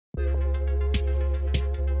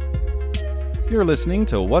You're listening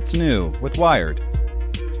to What's New with Wired.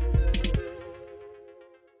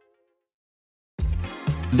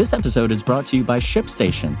 This episode is brought to you by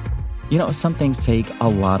ShipStation. You know, some things take a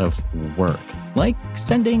lot of work, like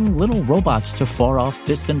sending little robots to far-off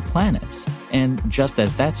distant planets. And just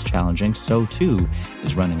as that's challenging, so too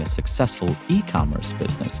is running a successful e-commerce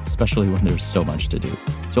business, especially when there's so much to do.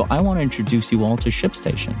 So I want to introduce you all to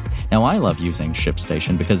ShipStation. Now, I love using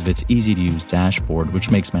ShipStation because of its easy-to-use dashboard,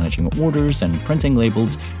 which makes managing orders and printing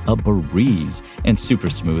labels a breeze and super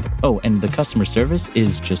smooth. Oh, and the customer service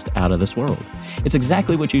is just out of this world. It's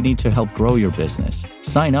exactly what you need to help grow your business.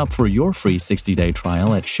 Sign up for your free 60-day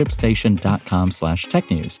trial at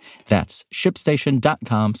shipstation.com/technews. That's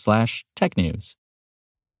shipstation.com/technews.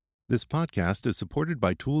 This podcast is supported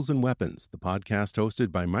by Tools and Weapons, the podcast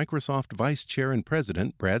hosted by Microsoft Vice Chair and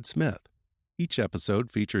President Brad Smith. Each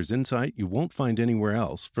episode features insight you won't find anywhere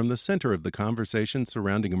else from the center of the conversation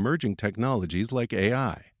surrounding emerging technologies like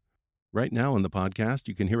AI. Right now on the podcast,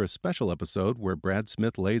 you can hear a special episode where Brad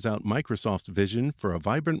Smith lays out Microsoft's vision for a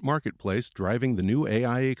vibrant marketplace driving the new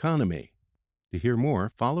AI economy. To hear more,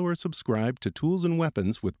 follow or subscribe to Tools and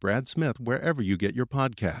Weapons with Brad Smith wherever you get your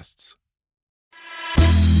podcasts.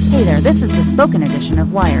 Hey there, this is the spoken edition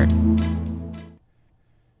of Wired.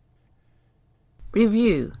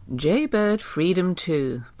 Review: Jaybird Freedom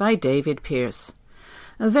 2 by David Pierce.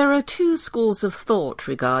 There are two schools of thought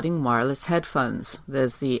regarding wireless headphones.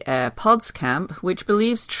 There's the AirPods camp, which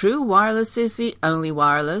believes true wireless is the only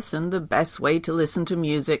wireless and the best way to listen to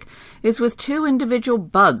music is with two individual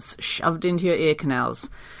buds shoved into your ear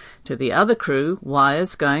canals. To the other crew,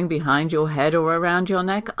 wires going behind your head or around your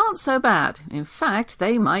neck aren't so bad. In fact,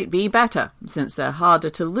 they might be better, since they're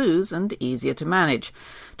harder to lose and easier to manage.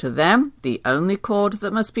 To them, the only cord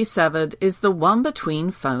that must be severed is the one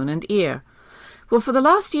between phone and ear. Well, for the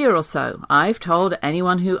last year or so, I've told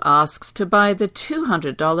anyone who asks to buy the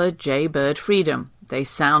 $200 Jaybird Freedom. They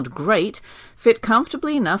sound great, fit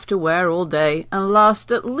comfortably enough to wear all day, and last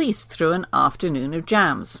at least through an afternoon of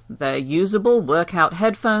jams. They're usable workout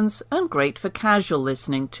headphones and great for casual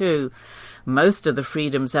listening too. Most of the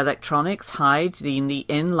Freedom's electronics hide in the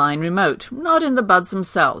inline remote, not in the buds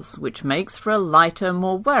themselves, which makes for a lighter,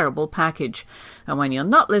 more wearable package. And when you're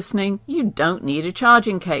not listening, you don't need a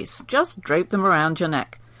charging case. Just drape them around your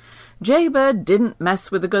neck. Jaybird didn't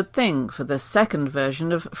mess with a good thing for the second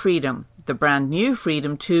version of Freedom. The brand new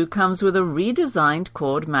Freedom 2 comes with a redesigned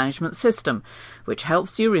cord management system, which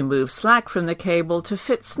helps you remove slack from the cable to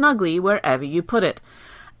fit snugly wherever you put it.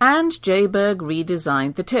 And Jaybird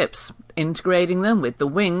redesigned the tips, integrating them with the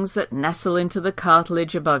wings that nestle into the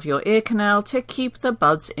cartilage above your ear canal to keep the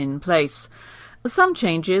buds in place. Some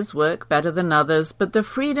changes work better than others, but the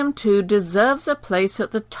Freedom 2 deserves a place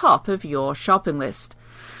at the top of your shopping list.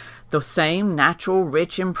 The same natural,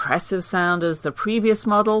 rich, impressive sound as the previous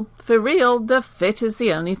model. For real, the fit is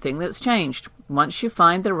the only thing that's changed. Once you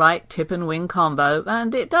find the right tip and wing combo,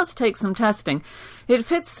 and it does take some testing, it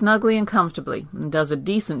fits snugly and comfortably and does a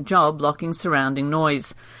decent job blocking surrounding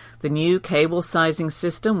noise. The new cable sizing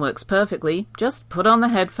system works perfectly. Just put on the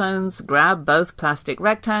headphones, grab both plastic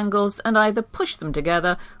rectangles, and either push them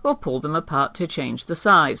together or pull them apart to change the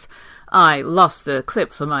size. I lost the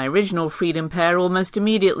clip for my original Freedom pair almost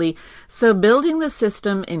immediately, so building the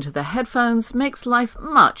system into the headphones makes life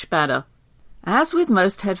much better. As with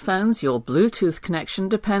most headphones, your Bluetooth connection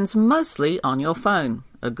depends mostly on your phone.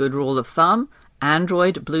 A good rule of thumb: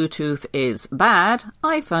 Android Bluetooth is bad,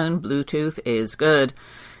 iPhone Bluetooth is good.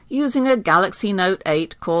 Using a Galaxy Note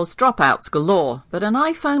 8 caused dropouts galore, but an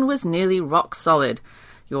iPhone was nearly rock solid.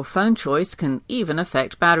 Your phone choice can even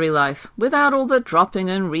affect battery life. Without all the dropping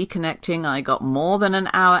and reconnecting, I got more than an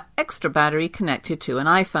hour extra battery connected to an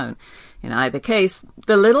iPhone. In either case,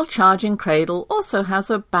 the little charging cradle also has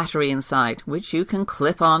a battery inside, which you can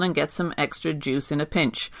clip on and get some extra juice in a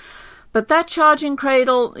pinch. But that charging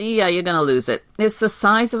cradle, yeah, you're going to lose it. It's the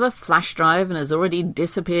size of a flash drive and has already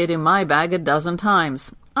disappeared in my bag a dozen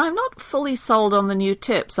times. I'm not fully sold on the new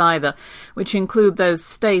tips either, which include those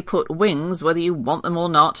stay-put wings, whether you want them or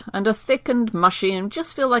not, and are thick and mushy and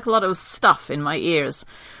just feel like a lot of stuff in my ears.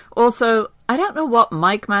 Also, I don't know what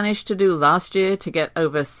Mike managed to do last year to get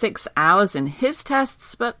over 6 hours in his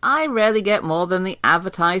tests, but I rarely get more than the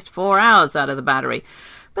advertised 4 hours out of the battery.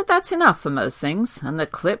 But that's enough for most things, and the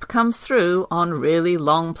clip comes through on really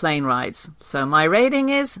long plane rides. So my rating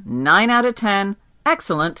is 9 out of 10.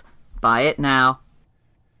 Excellent. Buy it now.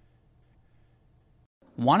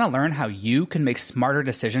 Want to learn how you can make smarter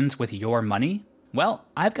decisions with your money? Well,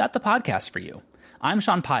 I've got the podcast for you. I'm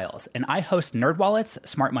Sean Piles, and I host NerdWallet's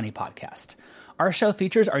Smart Money Podcast. Our show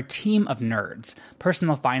features our team of nerds,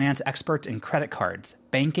 personal finance experts in credit cards,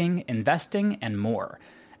 banking, investing, and more.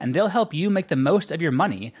 And they'll help you make the most of your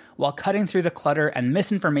money while cutting through the clutter and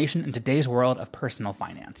misinformation in today's world of personal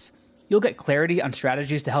finance. You'll get clarity on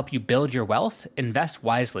strategies to help you build your wealth, invest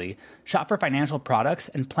wisely, shop for financial products,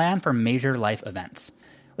 and plan for major life events.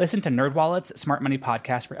 Listen to NerdWallet's Smart Money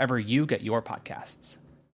Podcast wherever you get your podcasts.